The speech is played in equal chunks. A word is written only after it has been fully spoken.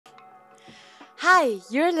Hi,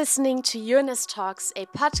 you're listening to UNS Talks, a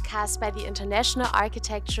podcast by the international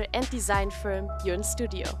architecture and design firm UNS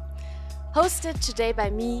Studio. Hosted today by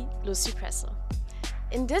me, Lucie Pressl.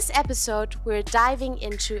 In this episode, we're diving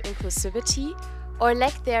into inclusivity, or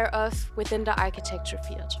lack thereof, within the architecture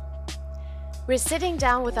field. We're sitting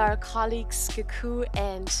down with our colleagues Gakku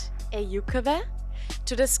and Eyukewe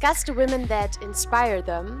to discuss the women that inspire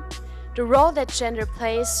them, the role that gender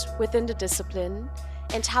plays within the discipline,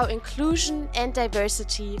 and how inclusion and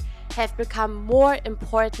diversity have become more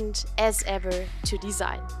important as ever to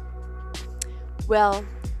design. Well,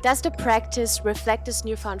 does the practice reflect this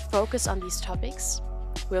newfound focus on these topics?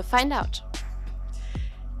 We'll find out.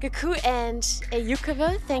 Gakku and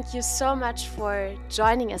Eyukewe, thank you so much for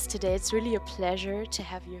joining us today. It's really a pleasure to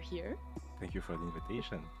have you here. Thank you for the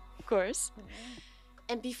invitation. Of course.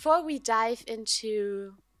 And before we dive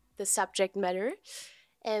into the subject matter,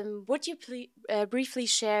 would you briefly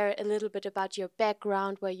share a little bit about your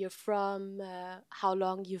background, where you're from, how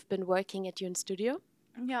long you've been working at UNS Studio?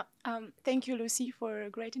 Yeah, thank you, Lucie, for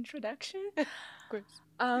a great introduction. Of course.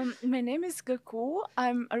 My name is Gakku.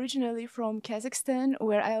 I'm originally from Kazakhstan,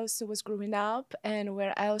 where I also was growing up and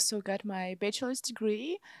where I also got my bachelor's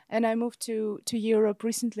degree. And I moved to Europe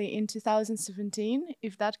recently in 2017,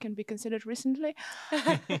 if that can be considered recently.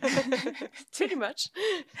 Pretty much.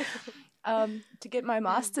 To get my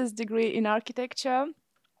master's degree in architecture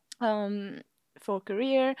for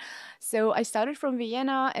career. So I started from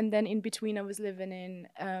Vienna, and then in between I was living in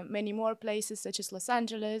many more places, such as Los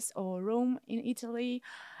Angeles or Rome in Italy.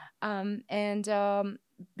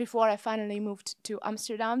 Before I finally moved to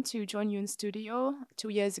Amsterdam to join UNS Studio 2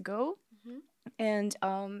 years ago. Mm-hmm. And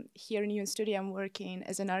here in UNS Studio, I'm working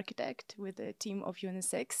as an architect with a team of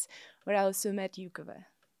UNSX, where I also met Eyukewe.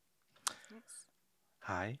 Yes.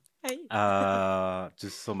 Hi. Hi.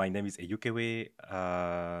 So my name is Eyukewe.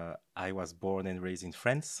 I was born and raised in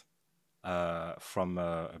France from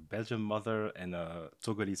a Belgian mother and a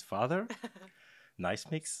Togolese father. Nice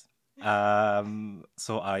mix.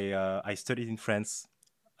 So I studied in France.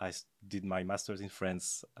 I did my master's in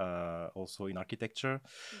France, also in architecture.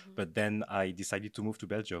 Mm-hmm. But then I decided to move to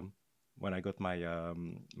Belgium when I got my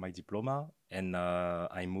my diploma, and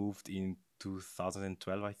I moved in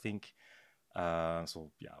 2012, I think.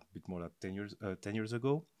 So yeah, a bit more than 10 years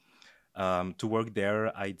ago. To work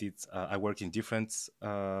there, I worked in different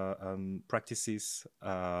practices,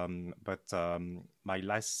 but my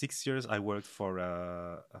last 6 years I worked for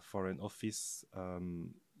an office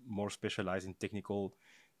more specialized in technical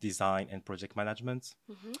design and project management.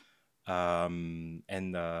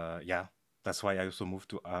 Mm-hmm. Yeah, that's why I also moved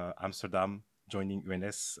to Amsterdam, joining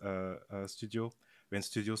UNS Studio,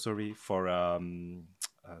 for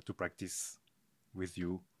to practice with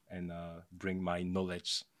you and bring my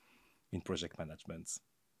knowledge in project management.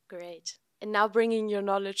 Great. And now bringing your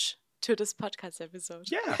knowledge to this podcast episode.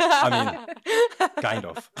 Yeah, I mean, kind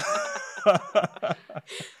of.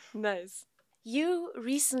 Nice. You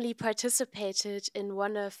recently participated in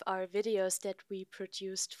one of our videos that we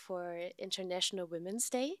produced for International Women's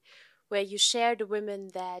Day, where you share the women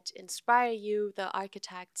that inspire you, the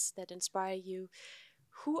architects that inspire you.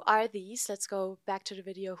 Who are these? Let's go back to the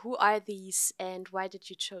video. Who are these and why did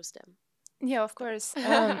you choose them? Yeah, of course.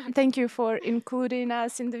 Thank you for including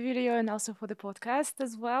us in the video and also for the podcast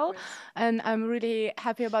as well. And I'm really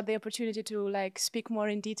happy about the opportunity to speak more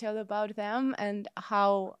in detail about them and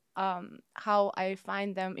how I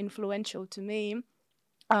find them influential to me.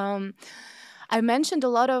 I mentioned a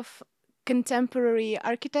lot of contemporary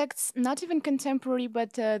architects, not even contemporary,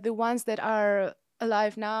 but the ones that are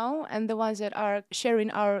alive now and the ones that are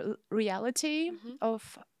sharing our reality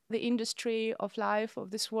of the industry, of life,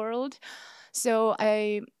 of this world. So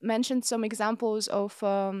I mentioned some examples of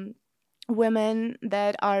women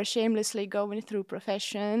that are shamelessly going through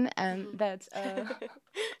profession and that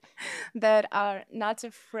are not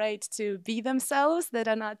afraid to be themselves, that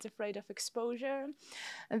are not afraid of exposure,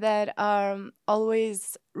 that are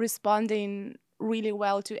always responding really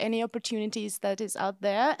well to any opportunities that is out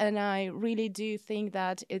there. And I really do think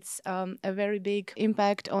that it's a very big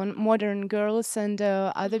impact on modern girls and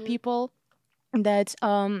other people that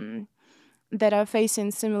are facing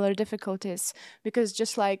similar difficulties, because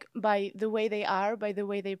just like by the way they are, by the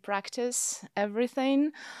way they practice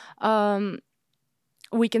everything,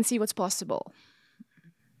 we can see what's possible.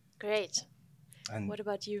 Great. And what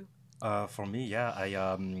about you? For me, yeah,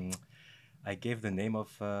 I gave the name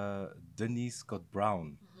of Denise Scott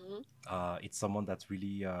Brown. Mm-hmm. It's someone that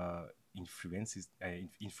really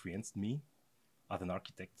influenced me as an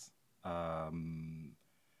architect. Because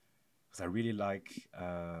I really like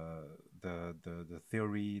the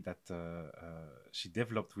theory that she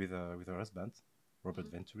developed with her husband,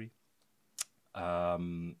 Robert Venturi.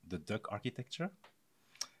 The duck architecture.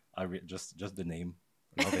 Just the name,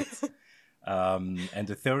 love it. And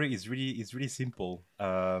the theory is really simple.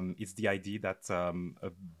 It's the idea that a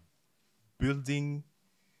building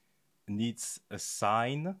needs a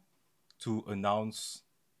sign to announce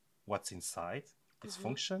what's inside, its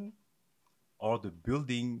function, or the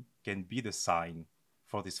building can be the sign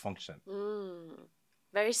for this function.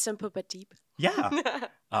 Very simple but deep. Yeah.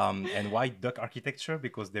 And why duck architecture?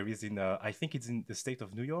 Because there is I think it's in the state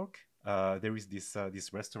of New York. There is this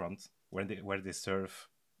restaurant where they serve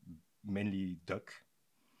mainly duck,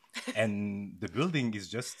 and the building is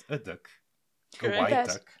just a duck, a white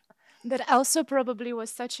duck. That also probably was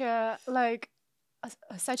such a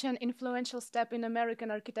such an influential step in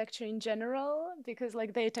American architecture in general, because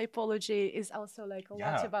like their typology is also like a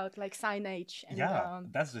lot about like signage. And,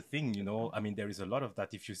 that's the thing, you know. I mean, there is a lot of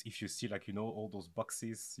that. If you see like, you know, all those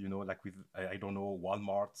boxes, you know, like with I don't know,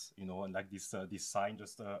 Walmart, you know, and like this sign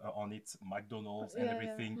just on it, McDonald's and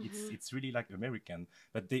everything. It's really like American.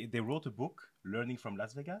 But they wrote a book, Learning from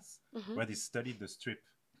Las Vegas, where they studied the Strip.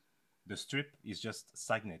 The Strip is just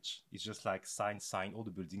signage. It's just like sign. All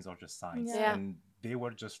the buildings are just signs. And they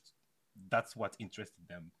were just, that's what interested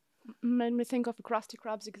them. Made me think of a Krusty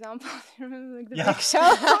Krab's example. Like the big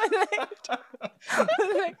shelf.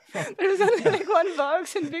 Like, there's only like one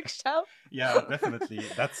box and big shelf. Yeah, definitely.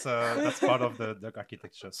 That's part of the duck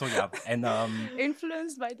architecture. So yeah, and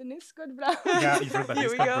influenced by Denise Scott Brown. Yeah, influenced by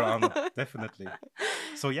Denise Scott Brown, definitely.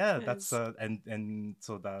 So yeah, that's and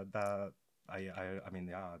so that. I mean,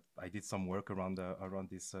 yeah, I did some work around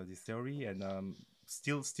this theory, and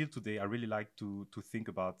still today, I really like to think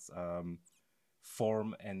about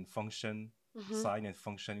form and function, sign and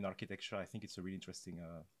function in architecture. I think it's a really interesting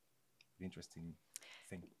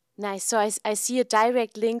thing. Nice. So I see a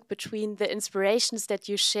direct link between the inspirations that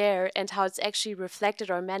you share and how it's actually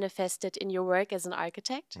reflected or manifested in your work as an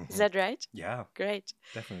architect. Is that right? Yeah. Great.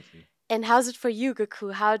 Definitely. And how's it for you,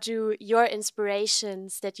 Gakku? How do your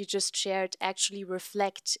inspirations that you just shared actually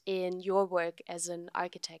reflect in your work as an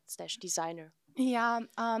architect/designer? Yeah,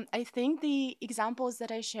 I think the examples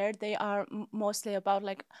that I shared, they are mostly about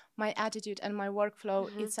like my attitude and my workflow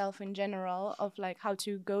itself in general, of like how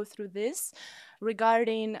to go through this.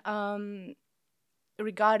 Regarding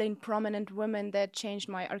prominent women that changed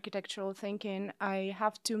my architectural thinking, I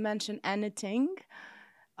have to mention Anne Ting.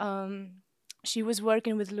 She was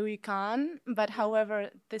working with Louis Kahn, but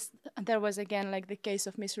however, there was again like the case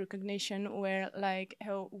of misrecognition, where like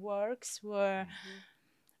her works were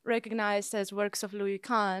recognized as works of Louis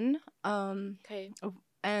Kahn.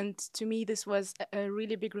 And to me, this was a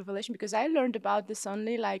really big revelation, because I learned about this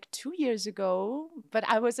only like 2 years ago, but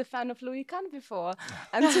I was a fan of Louis Kahn before.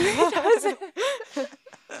 And to me, that was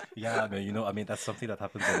yeah, but you know, I mean, that's something that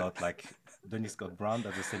happens a lot. Like Denise Scott Brown,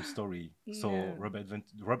 that's the same story. So Robert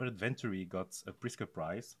Venturi got a Pritzker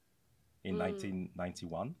Prize in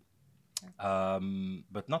 1991,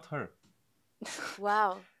 but not her.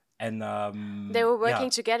 Wow. And they were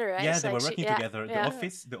working together, right? Yeah, they were working together.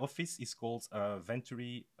 The office is called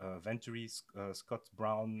Venturi Scott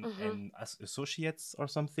Brown and Associates or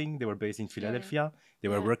something. They were based in Philadelphia. They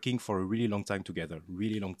were working for a really long time together,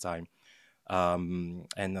 really long time.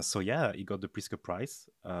 And so yeah, he got the Pritzker Prize,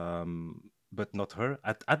 but not her.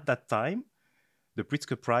 At that time, the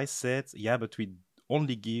Pritzker Prize said, yeah, but we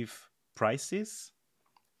only give prizes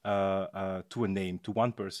to a name, to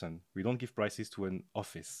one person. We don't give prizes to an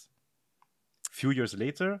office. Few years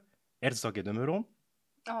later, Herzog and de Meuron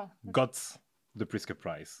got the Pritzker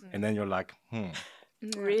Prize. And then you're like,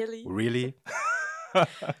 Really? Really?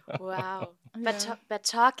 Wow. But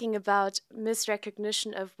talking about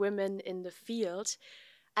misrecognition of women in the field,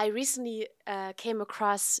 I recently came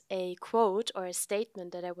across a quote or a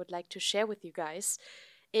statement that I would like to share with you guys.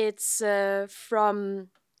 It's from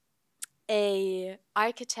a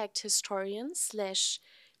architect historian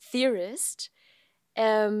 / theorist.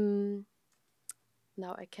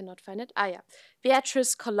 Now I cannot find it.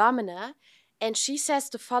 Beatrice Colomina. And she says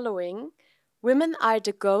the following: women are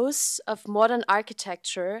the ghosts of modern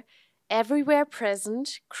architecture, everywhere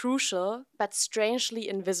present, crucial, but strangely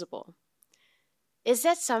invisible. Is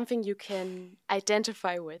that something you can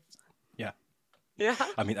identify with? Yeah. Yeah.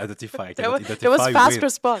 I mean, identify. There was fast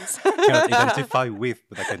response. Cannot identify with,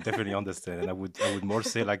 but I can definitely understand. And I would more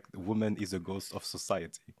say like woman is a ghost of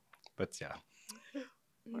society. But yeah.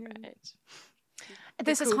 Right.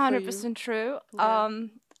 This is 100% true.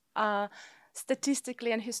 Yeah.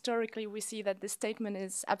 Statistically and historically, we see that this statement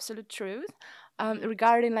is absolute truth.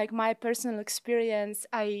 regarding like my personal experience,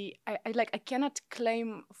 I cannot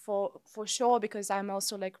claim for sure, because I'm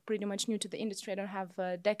also like pretty much new to the industry. I don't have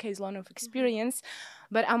decades long of experience,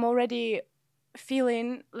 but I'm already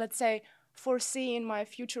feeling, let's say, foreseeing my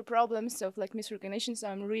future problems of like misrecognition. So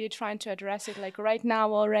I'm really trying to address it like right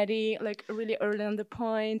now already, like really early on the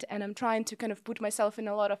point, and I'm trying to kind of put myself in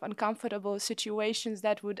a lot of uncomfortable situations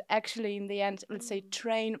that would actually in the end, let's say,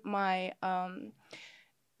 train my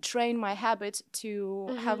habit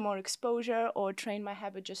to have more exposure, or train my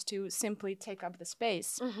habit just to simply take up the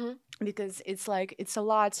space, because it's like it's a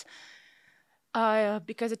lot,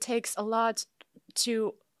 because it takes a lot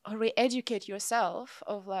to re-educate yourself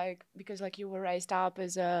of like, because like you were raised up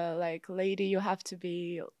as a like lady, you have to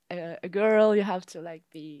be a girl, you have to like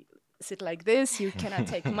be sit like this, you cannot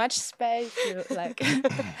take much space, you like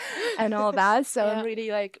and all that. So I'm really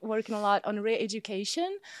like working a lot on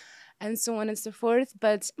re-education and so on and so forth.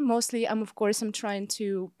 But mostly I'm trying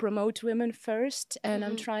to promote women first, and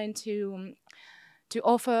I'm trying to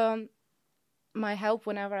offer my help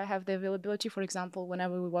whenever I have the availability. For example,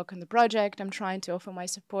 whenever we work on the project, I'm trying to offer my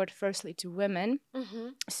support firstly to women.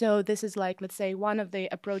 So this is like, let's say, one of the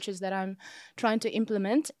approaches that I'm trying to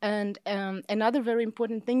implement. And another very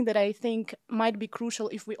important thing that I think might be crucial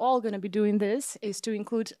if we're all going to be doing this is to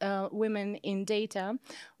include women in data.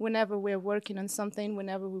 Whenever we're working on something,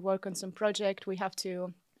 whenever we work on some project, we have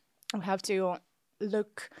to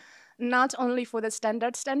look not only for the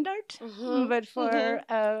standard, but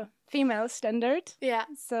for female standard. Yeah.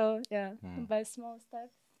 So by small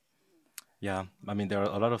steps. Yeah, I mean, there are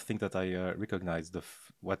a lot of things that I recognize.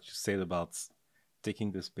 What you said about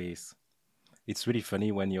taking the space. It's really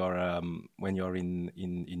funny when you're in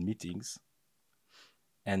meetings,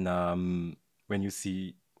 and when you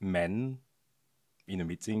see men in a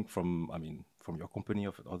meeting from your company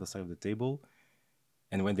of the other side of the table,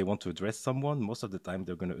 and when they want to address someone, most of the time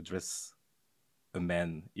they're going to address a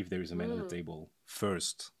man, if there is a man on the table,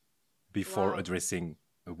 first, before addressing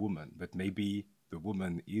a woman. But maybe the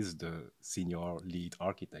woman is the senior lead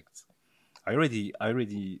architect. I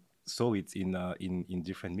already saw it in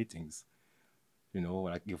different meetings,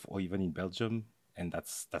 like or even in Belgium, and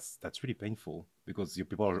that's really painful, because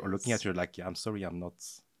people are looking at you like, yeah, I'm sorry, I'm not.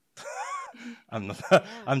 I'm not.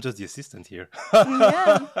 I'm just the assistant here.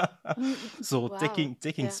 So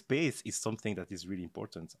taking space is something that is really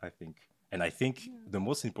important, I think. And I think the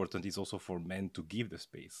most important is also for men to give the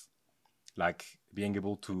space, like being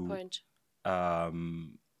able to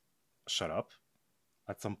shut up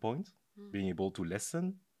at some point, being able to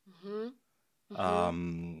listen.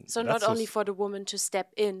 So not only for the woman to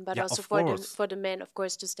step in, but also for the man, of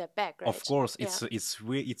course, to step back. Right? Of course, it's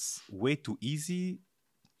way too easy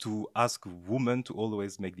to ask women to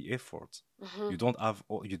always make the effort. You don't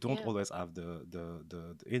always have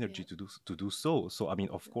the energy to do so. So I mean,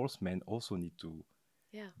 of course, men also need to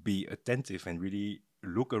be attentive and really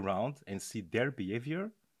look around and see their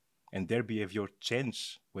behavior, and their behavior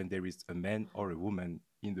change when there is a man or a woman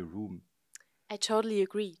in the room. I totally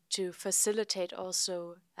agree, to facilitate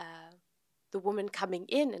also the woman coming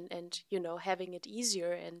in and having it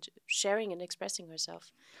easier and sharing and expressing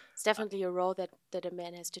herself. It's definitely a role that a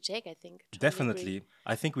man has to take, I think. Totally Definitely. agree.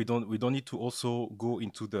 I think we don't need to also go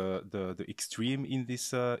into the extreme in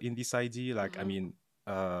this idea. Like, I mean,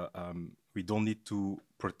 we don't need to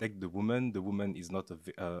protect the woman. The woman is not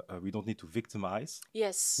we don't need to victimize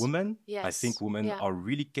women. Yes. I think women are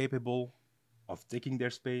really capable of taking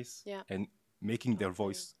their space and making their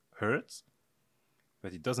voice heard.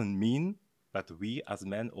 But it doesn't mean that we as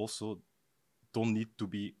men also don't need to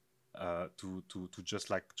be to just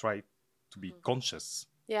like try to be conscious.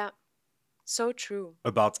 Yeah, so true.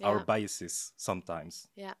 About our biases sometimes.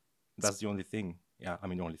 Yeah. That's the only thing. Yeah, I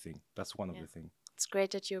mean, the only thing. That's one of the things. It's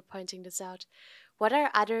great that you're pointing this out. What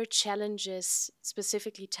are other challenges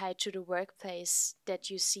specifically tied to the workplace that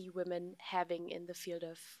you see women having in the field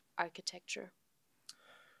of architecture?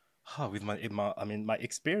 With my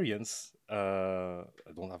experience, I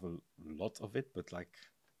don't have a lot of it, but like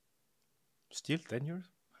still 10 years.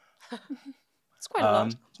 It's quite a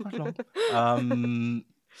lot. It's quite long.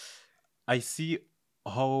 I see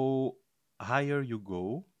how higher you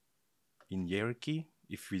go in hierarchy,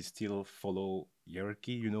 if we still follow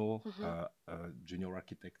hierarchy, junior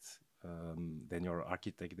architect, then you're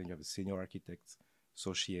architect, then you have a senior architect,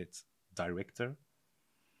 associate, director.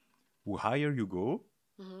 Who higher you go,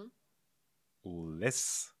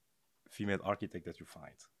 less female architect that you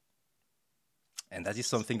find, and that is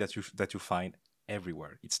something that you find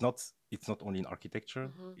everywhere. It's not only in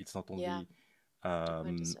architecture. It's not only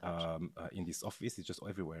in this office. It's just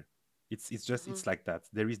everywhere. It's like that.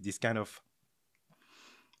 There is this kind of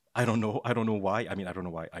I don't know. I don't know why. I mean, I don't know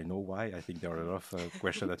why. I know why. I think there are a lot of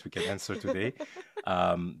questions that we can answer today.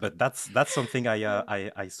 But that's something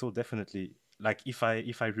I saw definitely. Like if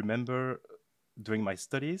I remember during my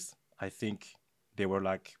studies, I think they were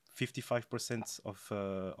like 55%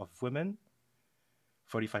 of women,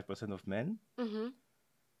 45% of men. Mm-hmm.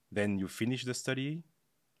 Then you finish the study,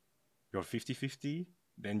 you're 50-50.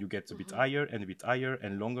 Then you get a bit higher and a bit higher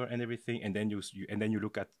and longer and everything, and then you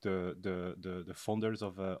look at the founders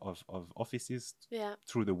of offices Yeah.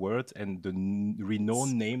 through the world and the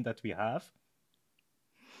renowned name that we have.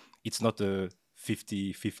 It's not a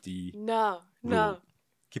 50-50 No. rule.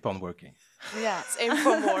 Keep on working. Yeah. Let's aim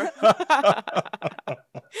for more.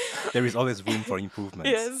 There is always room for improvement.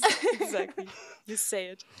 Yes, exactly. You say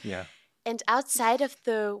it. Yeah. And outside of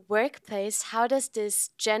the workplace, how does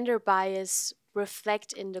this gender bias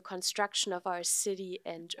reflect in the construction of our city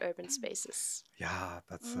and urban spaces? Yeah,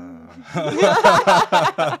 that's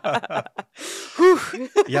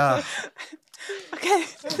yeah. Okay.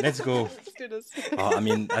 Let's go. Let's do this. I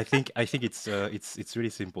mean, I think it's really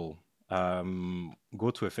simple.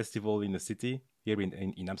 Go to a festival in a city here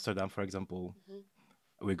in Amsterdam, for example.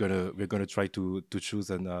 We're gonna try to choose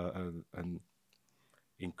an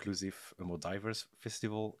inclusive, a more diverse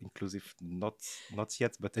festival. Inclusive, not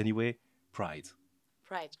yet, but anyway, Pride.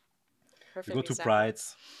 Pride. You Perfect go to example. Pride.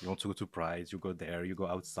 You want to go to Pride. You go there. You go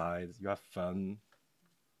outside. You have fun.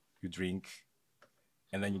 You drink,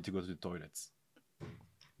 and then you need to go to the toilets.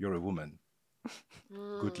 You're a woman.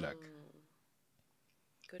 Good luck.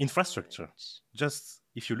 Good Infrastructure. point. Just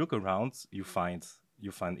if you look around, you find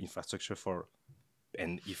infrastructure for,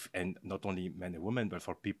 and not only men and women, but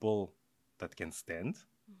for people that can stand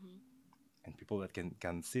and people that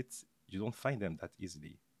can sit. You don't find them that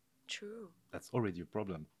easily. True. That's already a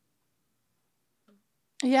problem.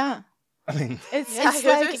 Yeah. I mean, It's Yeah, it's it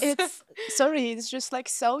like is. it's just like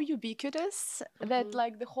so ubiquitous that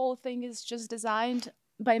like the whole thing is just designed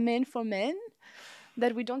by men for men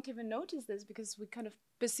that we don't even notice this because we kind of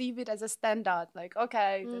perceive it as a standard. Like,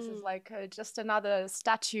 okay, this is like just another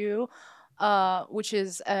statue, which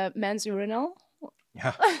is a men's urinal.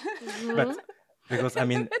 yeah. But because I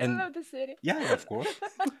mean, I and love the city. yeah, of course.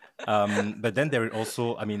 But then there is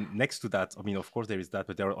also, I mean, next to that, I mean, of course there is that,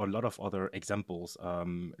 but there are a lot of other examples.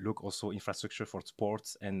 Look also infrastructure for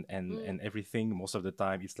sports and everything. Most of the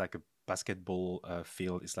time, it's like a basketball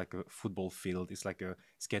field, it's like a football field, it's like a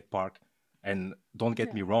skate park. And don't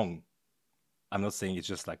get me wrong, I'm not saying it's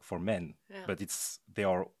just like for men, but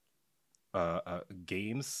there are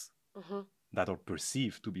games that are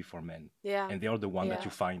perceived to be for men, and they are the one that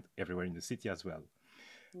you find everywhere in the city as well.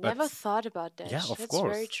 Never thought about that. Yeah, of That's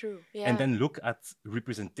course. very true. Yeah. And then look at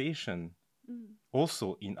representation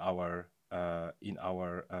also in our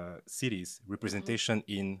cities. Representation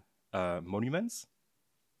in monuments.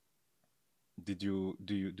 Do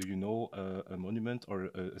you know a monument or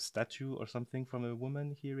a statue or something from a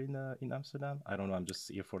woman here in Amsterdam? I don't know. I'm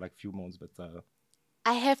just here for like few months, but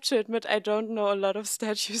I have to admit I don't know a lot of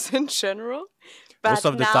statues in general. But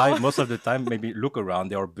most of the time, maybe look around.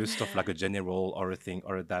 There are busts of like a general or a thing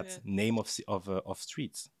or that name of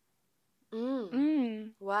streets.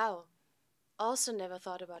 Wow. Also never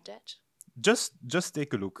thought about that. Just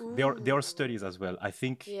take a look. There are studies as well. I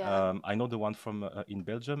think I know the one from in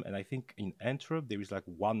Belgium, and I think in Antwerp there is like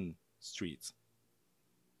one street.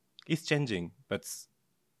 It's changing, but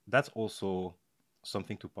that's also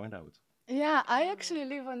something to point out. Yeah, I actually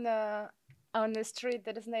live on a street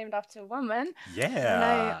that is named after a woman.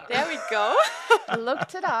 Yeah. There we go.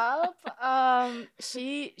 Looked it up.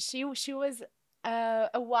 She was a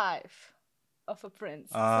wife of a prince.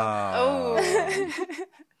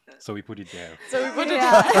 So we put it there.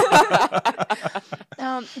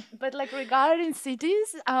 But like regarding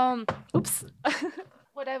cities,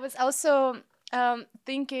 what I was also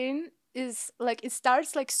thinking is like it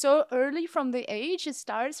starts like so early from the age. It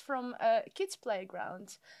starts from a kids'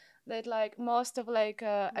 playground. That like most of like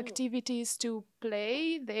activities to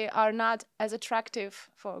play, they are not as attractive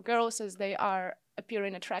for girls as they are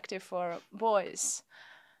appearing attractive for boys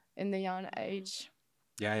in the young age.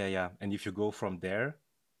 Yeah. And if you go from there,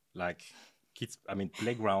 like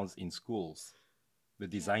playgrounds in schools, the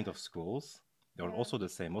design of schools, they're also the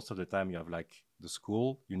same. Most of the time you have like the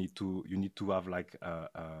school, you need to have like a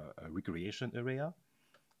recreation area,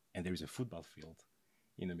 and there is a football field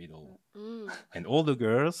in the middle. And all the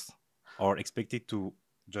girls are expected to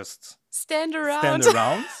just stand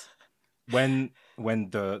around when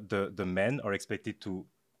the men are expected to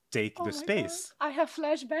take Oh the my space. God. I have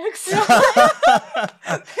flashbacks.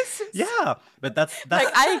 Yeah, but that's Like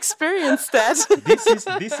I experienced that.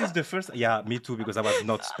 this is the first. Yeah, me too, because I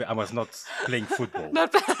was not playing football.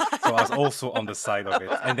 Not bad. So I was also on the side of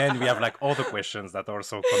it. And then we have like other questions that are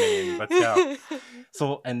also coming in. But yeah.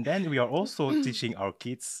 So, and then we are also teaching our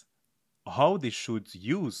kids how they should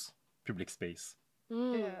use public space.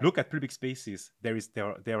 Yeah. Look at public spaces. There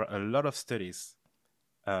are a lot of studies.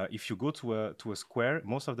 If you go to a square,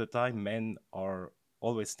 most of the time men are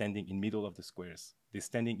always standing in middle of the squares. They're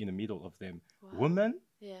standing in the middle of them. Wow. Women,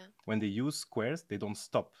 Yeah. when they use squares, they don't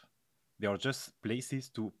stop. They are just places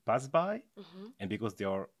to pass by, and because they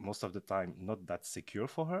are most of the time not that secure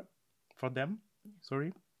for them.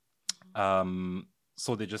 Sorry.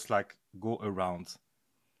 So they just like go around.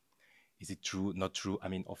 Is it true? Not true? I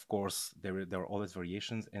mean, of course, there are always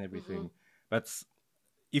variations and everything, but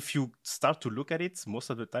if you start to look at it, most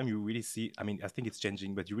of the time you really see. I mean, I think it's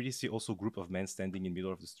changing, but you really see also a group of men standing in the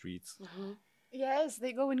middle of the streets. Yes,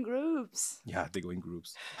 they go in groups. Yeah, they go in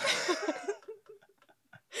groups.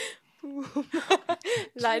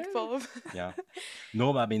 Light bulb. Yeah,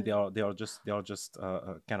 no, I mean they are just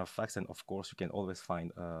kind of facts, and of course you can always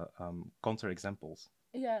find counter examples.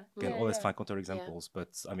 Yeah. You can always find counter examples, but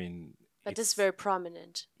I mean, But it's very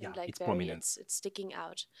prominent. Yeah, and like it's very, prominent. It's sticking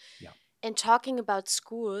out. Yeah. And talking about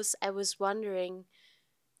schools, I was wondering,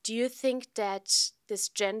 do you think that this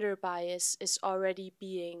gender bias is already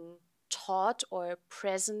being taught or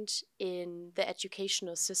present in the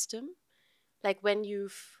educational system? Like when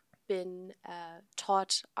you've been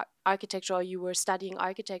taught architecture or you were studying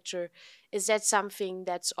architecture, is that something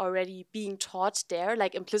that's already being taught there?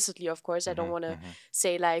 Like implicitly, of course. I don't want to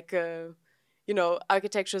say like,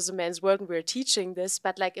 architecture is a man's world and we're teaching this,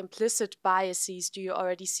 but like implicit biases, do you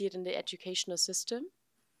already see it in the educational system?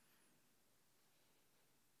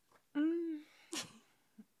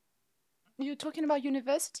 You're talking about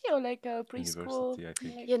university or like a preschool? University, I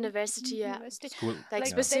think. Like University, yeah. university? School, Like yeah.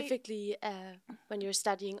 specifically when you're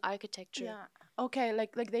studying architecture. Yeah. Okay.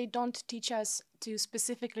 Like they don't teach us to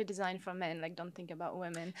specifically design for men. Like don't think about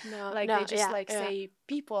women. No, Like no, they just yeah, say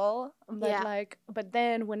people, but Yeah. but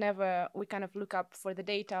then whenever we kind of look up for the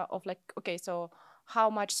data of like, okay, so how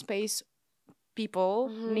much space people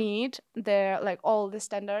need, they're like all the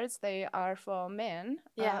standards, they are for men.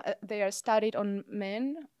 Yeah. They are studied on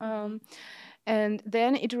men. And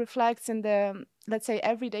then it reflects in the, let's say,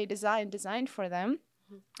 everyday design for them.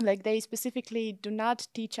 Like they specifically do not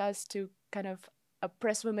teach us to kind of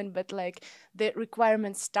oppress women, but like the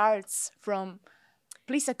requirement starts from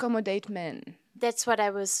please accommodate men. That's what I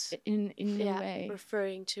was in a way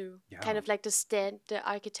referring to. Yeah. Kind of like the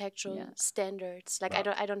architectural standards. Like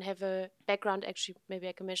I don't have a background, actually maybe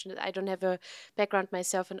I can mention it. I don't have a background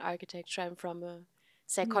myself in architecture. I'm from a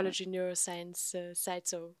psychology neuroscience side,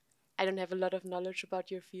 so I don't have a lot of knowledge about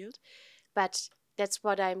your field. But that's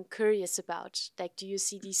what I'm curious about. Like, do you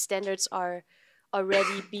see these standards are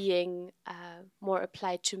already being more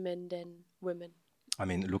applied to men than women? I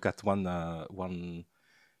mean, look at one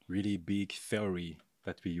really big theory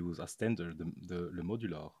that we use as standard, le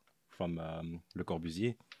modular from Le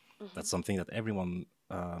Corbusier. That's something that everyone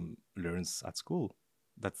learns at school.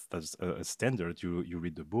 That's a standard. You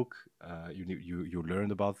read the book, you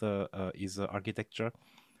learn about his architecture,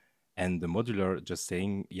 and the modular just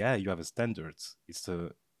saying, yeah, you have a standard. It's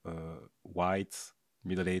a white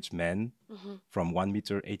middle-aged man from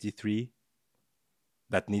 1.83 m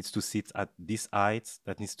that needs to sit at this height,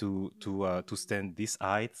 that needs to stand this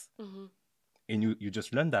height, and you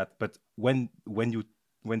just learn that. But when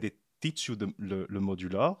they teach you le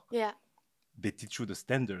modular, they teach you the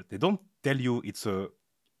standard. They don't tell you it's a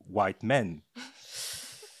white man.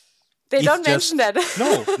 They don't mention that.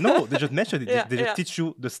 No, they just mention it. They just teach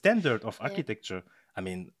you the standard of architecture. I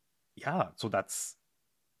mean, so that's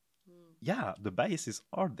the biases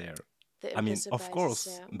are there. I mean, of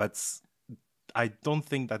course, but I don't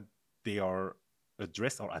think that they are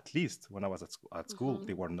addressed, or at least when I was at school,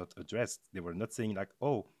 they were not addressed. They were not saying like,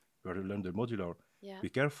 oh, you have to learn the modular. Be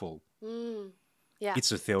careful.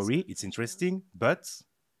 It's a theory. It's interesting, but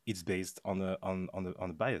it's based on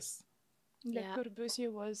a bias. Le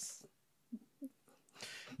Corbusier was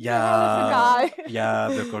a guy.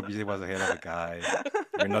 Le Corbusier was a hell of a guy.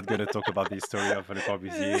 We're not going to talk about the story of Le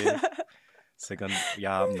Corbusier.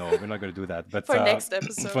 We're not going to do that. But for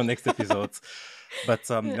next episode. But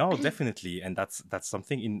no, definitely, and that's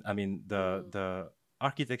something the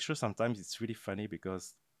architecture. Sometimes it's really funny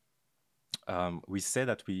because we say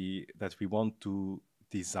that we want to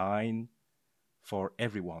design for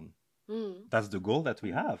everyone. That's the goal that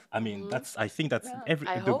we have. I mean, I think that's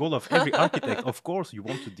the goal of every architect. Of course, you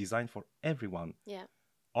want to design for everyone. Yeah.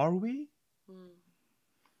 are we? Mm.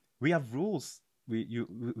 We have rules.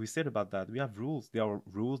 We said about that. We have rules. There are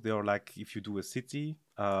rules. They are like, if you do a city,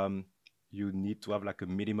 you need to have like a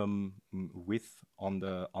minimum width on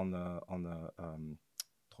the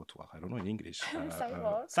trottoir. I don't know in English.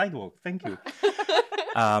 Sidewalk. Sidewalk. Thank you.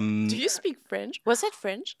 Do you speak French? Was that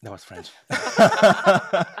French? That was French.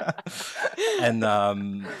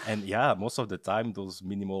 And yeah, most of the time those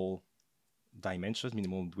minimal dimensions,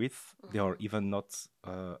 minimum width, they are even not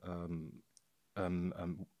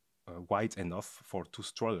wide enough for two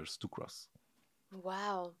strollers to cross.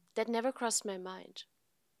 Wow, that never crossed my mind.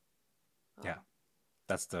 Oh. Yeah,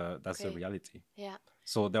 that's the reality. Yeah.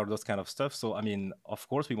 So there are those kind of stuff. So I mean, of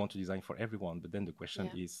course, we want to design for everyone, but then the question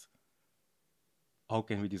is, how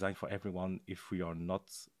can we design for everyone if we are not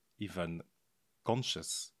even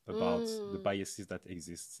conscious about the biases that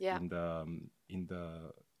exist in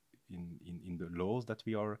the laws that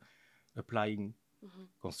we are applying?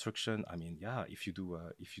 Construction, I mean, yeah, if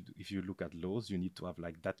you look at laws, you need to have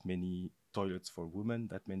like that many toilets for women,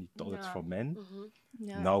 that many toilets for men.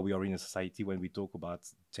 Now we are in a society when we talk about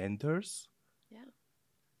genders.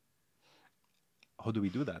 How do we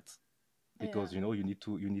do that? Because you need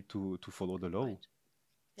to follow the law. Right.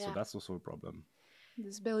 So that's also a problem.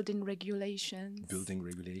 This building regulations.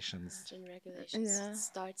 It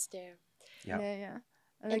starts there. Yeah.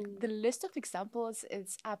 Like the list of examples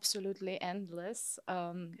is absolutely endless.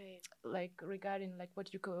 Like regarding like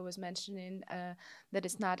what Eyukewe was mentioning, that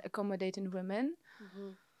it's not accommodating women.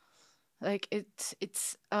 Like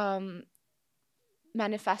it's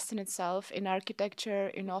manifesting itself in architecture,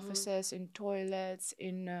 in offices, in toilets,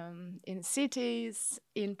 in cities,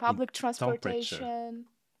 in public transportation.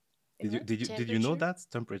 Did you know that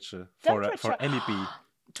temperature for MEP?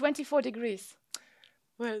 24 degrees.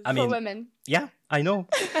 Well, I mean, for women. Yeah, I know.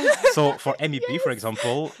 So for MEP, for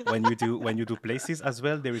example, when you do places as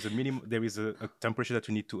well, there is a temperature that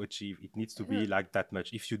you need to achieve. It needs to be like that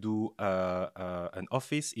much. If you do an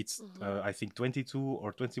office, it's I think 22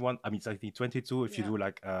 or 21. I mean, it's I think 22. If you do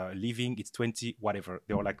like living, it's 20. Whatever.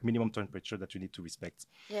 There are like minimum temperature that you need to respect.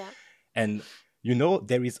 Yeah. And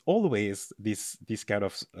there is always this kind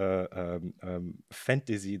of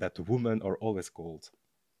fantasy that women are always cold.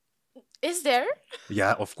 Is there?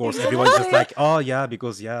 Yeah, of course. Everyone's just like, oh yeah,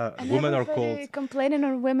 because women are cold. Complaining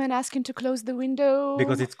on women asking to close the window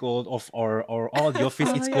because it's cold, or the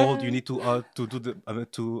office it's cold. You need to do the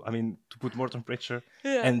to put more temperature.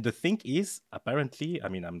 Yeah. And the thing is, apparently, I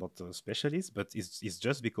mean, I'm not a specialist, but it's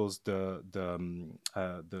just because the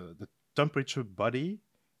temperature body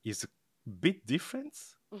is a bit different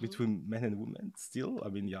between men and women. Still, I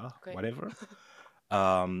mean, whatever.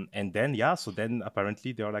 And then so then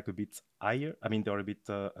apparently they are like a bit higher. I mean, they're a bit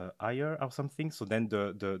higher or something. So then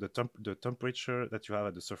the temperature that you have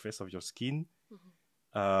at the surface of your skin,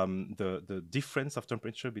 the difference of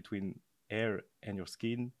temperature between air and your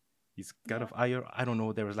skin is kind of higher. I don't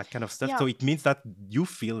know. There is like kind of stuff. So it means that you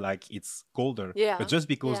feel like it's colder. Yeah. But just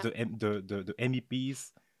because the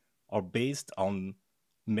MEPs are based on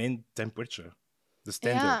men temperature. The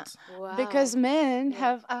standard. Yeah, wow. Because men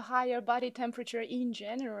have a higher body temperature in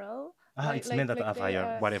general. It's men that have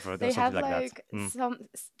higher, whatever. There's something like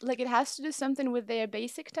that. It has to do something with their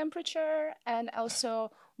basic temperature and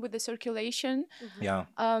also with the circulation. Yeah.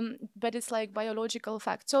 But it's like biological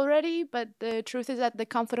facts already. But the truth is that the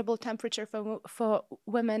comfortable temperature for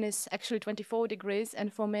women is actually 24 degrees,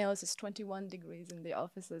 and for males is 21 degrees in the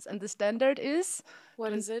offices. And the standard is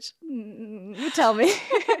what is it? You tell me.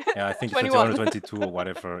 Yeah, I think 21 or 22 or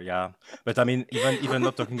whatever. Yeah, but I mean, even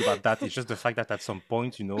not talking about that, it's just the fact that at some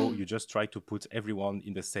point, you just try to put everyone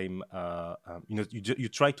in the same. You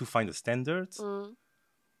try to find a standard.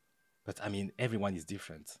 But I mean, everyone is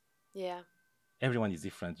different. Yeah. Everyone is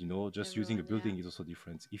different, just using a building is also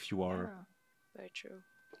different. If you are... Very true.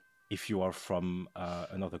 If you are from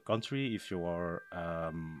another country, if you are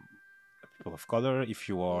people of color, if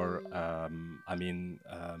you are,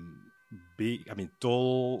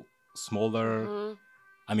 tall, smaller.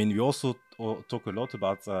 I mean, we also talk a lot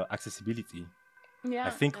about accessibility. Yeah. I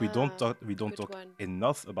think we don't talk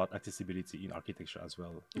enough about accessibility in architecture as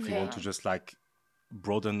well. If we want to just like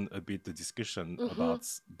broaden a bit the discussion about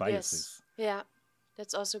biases. Yes. Yeah,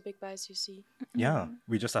 that's also a big bias you see. Yeah,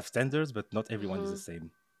 we just have standards, but not everyone is the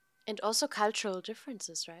same. And also cultural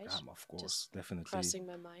differences, right? Of course, just definitely. Crossing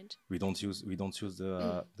my mind. We don't use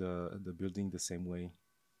the building the same way.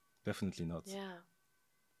 Definitely not. Yeah.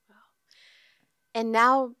 Wow. And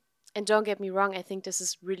now, and don't get me wrong, I think this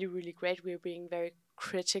is really, really great. We're being very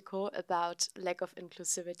critical about lack of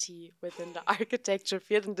inclusivity within the architecture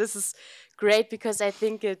field. And this is great because I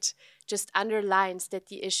think it just underlines that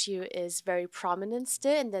the issue is very prominent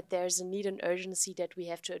still and that there's a need and urgency that we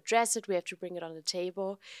have to address it. We have to bring it on the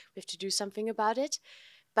table. We have to do something about it.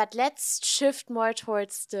 But let's shift more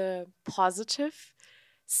towards the positive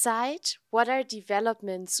side. What are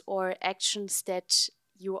developments or actions that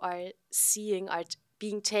you are seeing are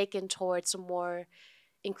being taken towards more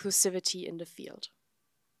inclusivity in the field?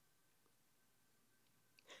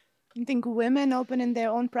 I think women opening their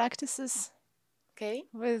own practices. Okay.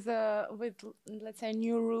 With let's say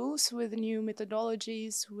new rules, with new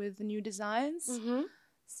methodologies, with new designs. Mm-hmm.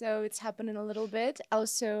 So it's happening a little bit.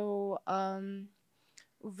 Also,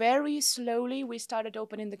 very slowly we started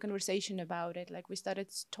opening the conversation about it. Like we started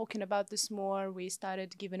talking about this more. We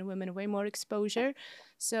started giving women way more exposure.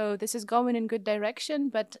 So this is going in good direction,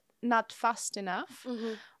 but not fast enough.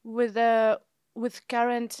 Mm-hmm. With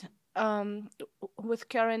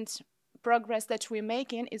current progress that we're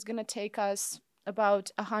making, is going to take us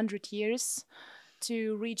about 100 years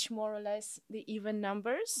to reach more or less the even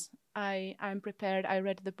numbers. I'm prepared. I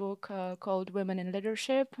read the book called Women in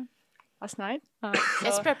Leadership last night.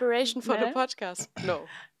 As preparation for the podcast? No.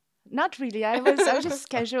 Not really. I was just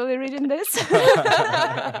casually reading this.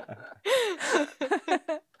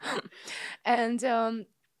 And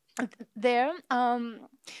there,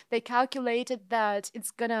 they calculated that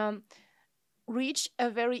it's gonna reach a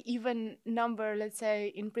very even number, let's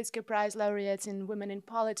say, in Pritzker Prize laureates, in women in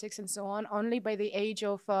politics and so on, only by the age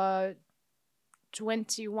of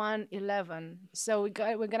 2111. So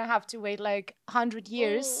we're gonna have to wait like 100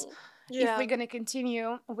 years if we're gonna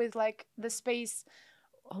continue with like the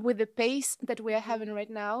pace that we are having right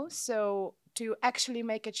now. So to actually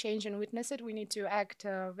make a change and witness it, we need to act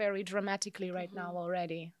very dramatically right now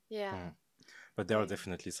already. Yeah. But there are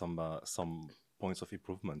definitely some points of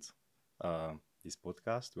improvement. This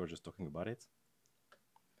podcast, we were just talking about it.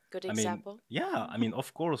 Good example. I mean,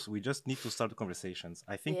 of course, we just need to start the conversations.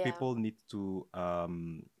 I think people need to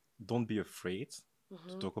don't be afraid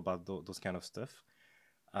to talk about those kind of stuff.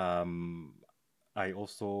 I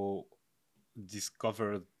also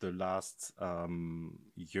discovered the last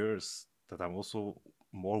years that I'm also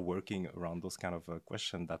more working around those kind of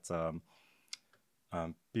questions, that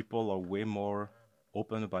people are way more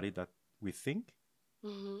open about it than we think.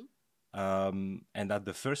 And that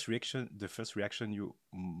the first reaction you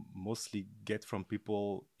mostly get from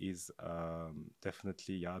people is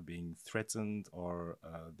definitely being threatened, or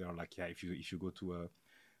they're like, if you go to a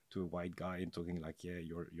white guy and talking like,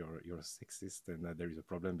 you're sexist, and there is a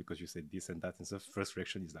problem because you said this and that, and so first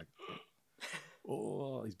reaction is like,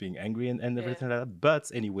 oh, he's being angry and everything like that. But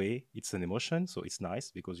anyway, it's an emotion, so it's nice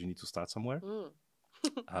because you need to start somewhere.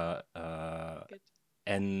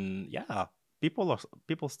 And people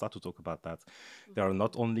start to talk about that. There are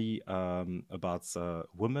not only about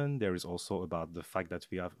women. There is also about the fact that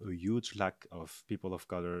we have a huge lack of people of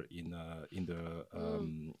color in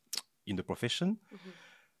the profession.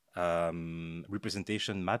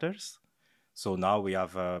 Representation matters. So now we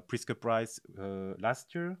have Pritzker Prize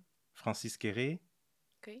last year, Francis Quéré.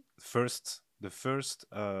 Okay. The first,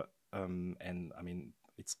 and I mean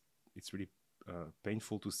it's really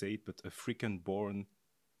painful to say it, but African-born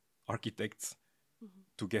architects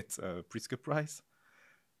to get Pritzker Prize.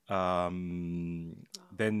 Then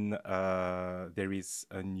there is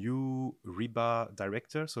a new RIBA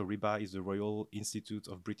director. So RIBA is the Royal Institute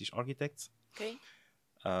of British Architects. Okay.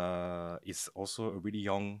 Is also a really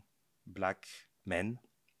young black man.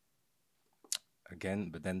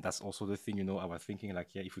 Again, but then that's also the thing, I was thinking like,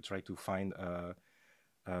 if we try to find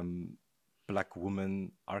black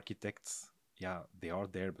woman architects, they are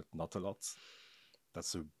there, but not a lot.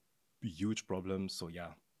 That's a huge problem. So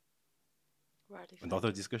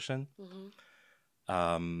another discussion.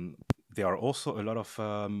 There are also a lot of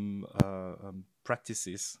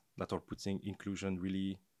practices that are putting inclusion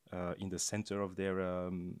really in the center of their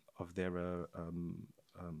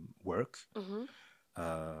work.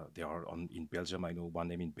 They are in Belgium. I know one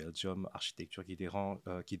name in Belgium, Architecture qui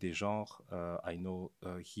dégenre. I know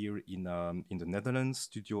here in the Netherlands,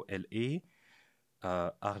 Studio LA,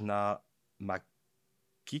 Arna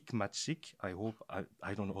Machik. I hope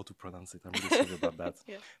I don't know how to pronounce it. I'm really sorry about that.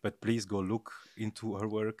 But please go look into her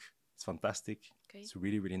work. It's fantastic. Okay. It's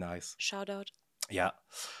really, really nice. Shout out. Yeah.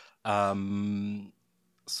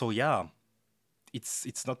 So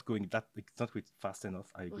it's not going it's not going fast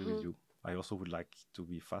enough. I agree with you. I also would like to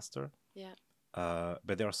be faster. Yeah.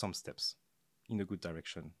 But there are some steps in a good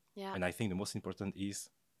direction. Yeah. And I think the most important is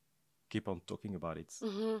keep on talking about it.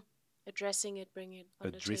 Addressing it, bring it on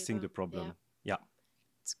Addressing the problem. Yeah.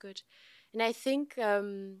 It's good. And I think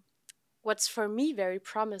what's for me very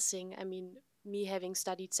promising, I mean, me having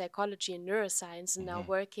studied psychology and neuroscience and now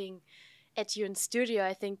working at UN Studio,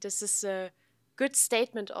 I think this is a good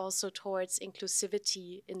statement also towards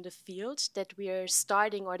inclusivity in the field, that we are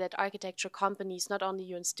starting, or that architecture companies, not only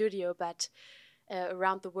UN Studio, but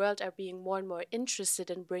around the world, are being more and more interested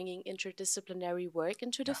in bringing interdisciplinary work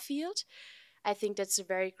into the field. I think that's a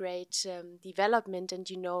very great development. And,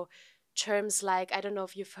 you know, terms like, I don't know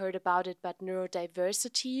if you've heard about it, but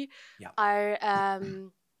neurodiversity are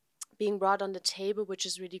being brought on the table, which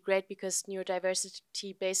is really great, because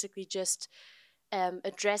neurodiversity basically just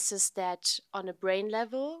addresses that on a brain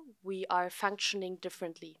level, we are functioning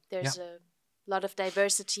differently. There's a lot of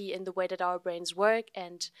diversity in the way that our brains work.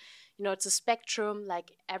 And, you know, it's a spectrum,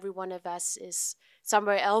 like every one of us is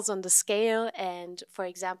somewhere else on the scale. And for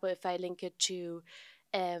example, if I link it to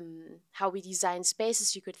how we design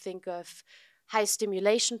spaces, you could think of high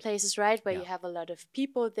stimulation places, right? Where you have a lot of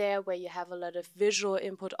people there, where you have a lot of visual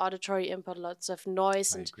input, auditory input, lots of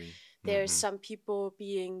noise. And there's some people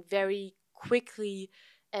being very quickly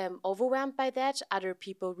overwhelmed by that. Other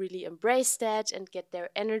people really embrace that and get their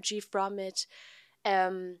energy from it.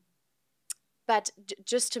 But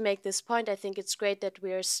just to make this point, I think it's great that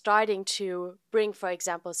we're starting to bring, for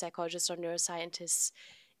example, psychologists or neuroscientists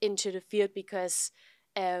into the field, because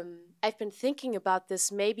I've been thinking about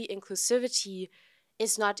this. Maybe inclusivity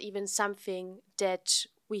is not even something that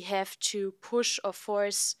we have to push or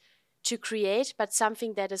force to create, but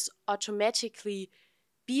something that is automatically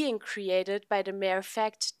being created by the mere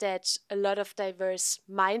fact that a lot of diverse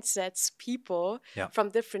mindsets, people from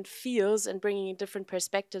different fields and bringing in different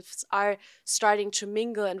perspectives, are starting to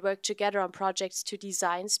mingle and work together on projects to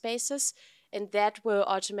design spaces. And that will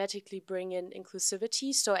automatically bring in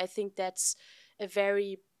inclusivity. So I think that's a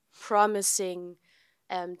very promising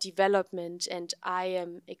development, and I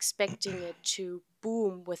am expecting it to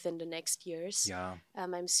boom within the next years.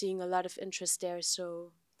 I'm seeing a lot of interest there.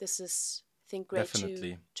 So this is, think, great to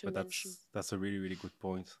mention. That's a really, really good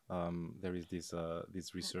point. There is this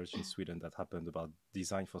research in Sweden that happened about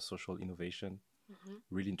design for social innovation.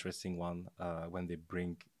 Really interesting one, when they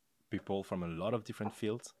bring people from a lot of different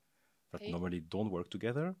fields that normally don't work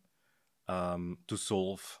together to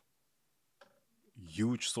solve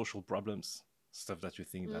huge social problems, stuff that you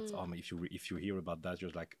think that if you hear about that,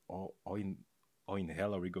 you're like, oh in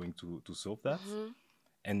hell are we going to solve that?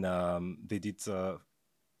 And they did 4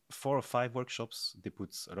 or 5 workshops. They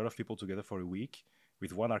put a lot of people together for a week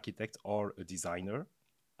with one architect or a designer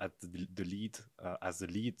at the lead, as the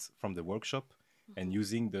lead from the workshop, and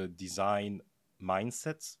using the design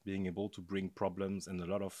mindsets, being able to bring problems and a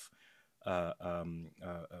lot of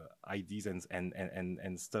ideas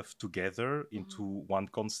and stuff together into one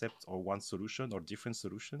concept or one solution or different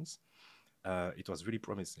solutions. It was really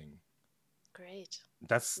promising. Great.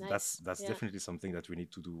 That's definitely something that we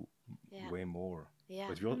need to do way more.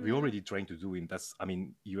 But we're already trying to do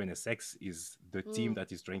UNSX is the team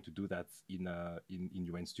that is trying to do that in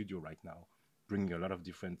UN Studio right now, bringing a lot of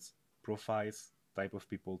different profiles, type of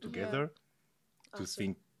people together to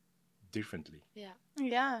think differently.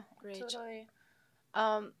 Great. Totally.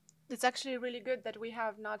 It's actually really good that we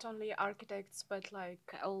have not only architects but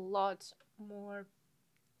like a lot more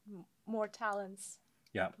talents.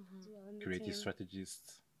 Creative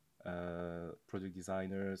strategists, product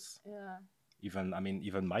designers.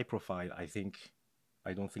 Even my profile,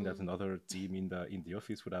 I don't think that another team in the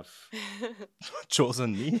office would have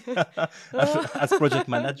chosen me as project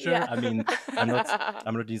manager. I'm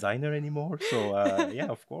not a designer anymore. So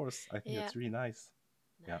of course, I think that's really nice.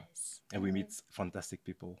 And we meet fantastic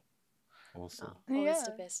people also. Always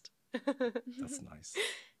the best. That's nice.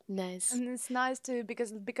 Nice. And it's nice too,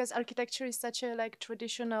 because architecture is such a like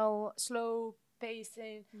traditional slow-paced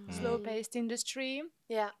industry.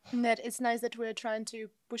 That it's nice that we're trying to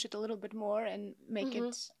push it a little bit more and make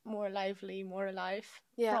it more lively, more alive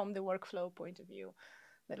from the workflow point of view.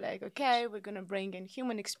 That like, okay, we're gonna bring in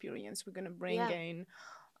human experience, we're gonna bring in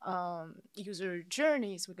user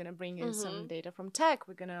journeys, we're gonna bring in some data from tech,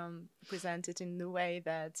 we're gonna present it in the way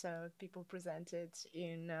that people present it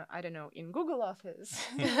in in Google Office.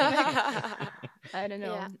 I don't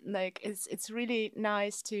know, like it's really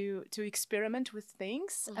nice to experiment with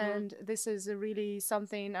things, and this is really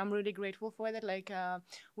something I'm really grateful for, that like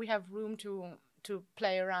we have room to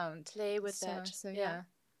play with that. So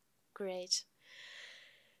Great.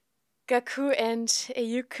 Gakku and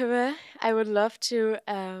Eyukewe, I would love to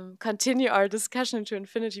continue our discussion to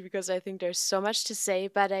infinity, because I think there's so much to say,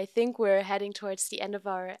 but I think we're heading towards the end of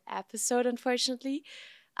our episode, unfortunately.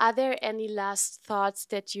 Are there any last thoughts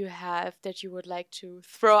that you have that you would like to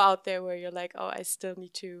throw out there where you're like, oh, I still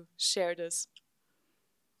need to share this?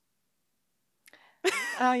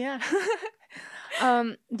 Oh, yeah.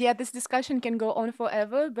 Yeah, this discussion can go on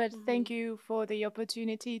forever, but thank you for the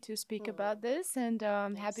opportunity to speak about this, and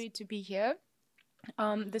I'm happy to be here.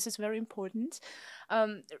 This is very important.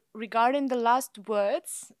 Regarding the last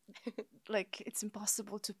words, like it's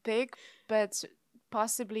impossible to pick, but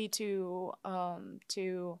possibly to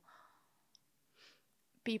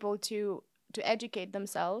people to educate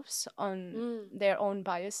themselves on their own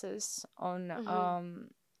biases, on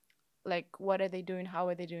like what are they doing, how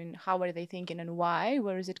are they thinking, and why,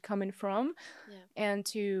 where is it coming from, and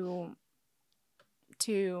to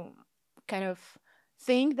kind of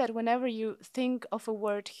think that whenever you think of a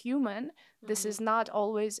word human, this is not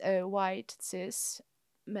always a white cis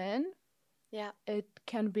man. It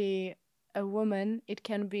can be a woman, it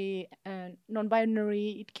can be a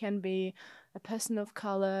non-binary, it can be a person of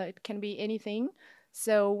color, it can be anything.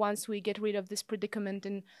 So once we get rid of this predicament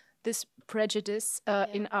and this prejudice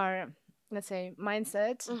in our, let's say,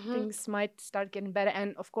 mindset, things might start getting better.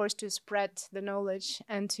 And of course, to spread the knowledge,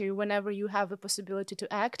 and to, whenever you have a possibility to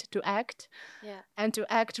act, and to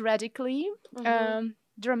act radically,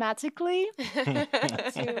 dramatically,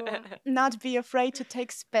 to not be afraid to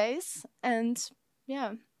take space. And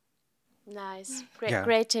nice,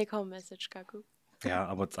 great take-home message, Gakku.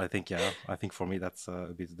 I think for me that's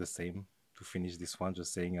a bit the same. To finish this one,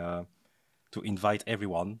 just saying to invite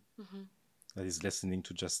everyone that is listening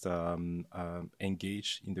to just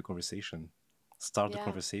engage in the conversation, start the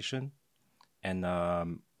conversation, and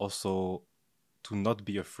also to not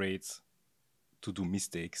be afraid to do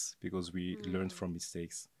mistakes, because we learn from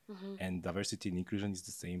mistakes. And diversity and inclusion is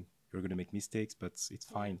the same. You're going to make mistakes, but it's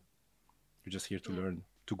fine. You're just here to learn,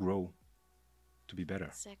 to grow, to be better.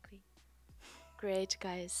 Exactly. Great,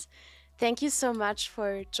 guys. Thank you so much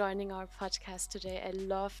for joining our podcast today. I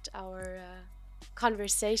loved our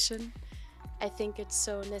conversation. I think it's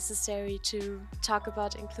so necessary to talk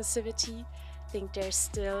about inclusivity. I think there's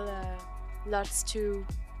still lots to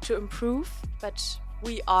improve, but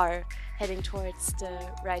we are heading towards the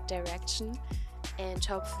right direction. And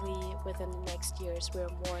hopefully within the next years, we're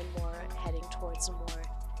more and more heading towards a more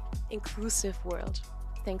inclusive world.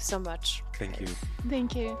 Thanks so much. Thank you.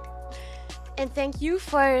 Thank you. And thank you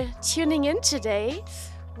for tuning in today.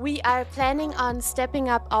 We are planning on stepping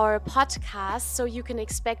up our podcast, so you can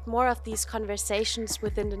expect more of these conversations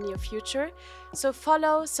within the near future. So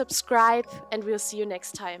follow, subscribe, and we'll see you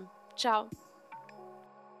next time. Ciao.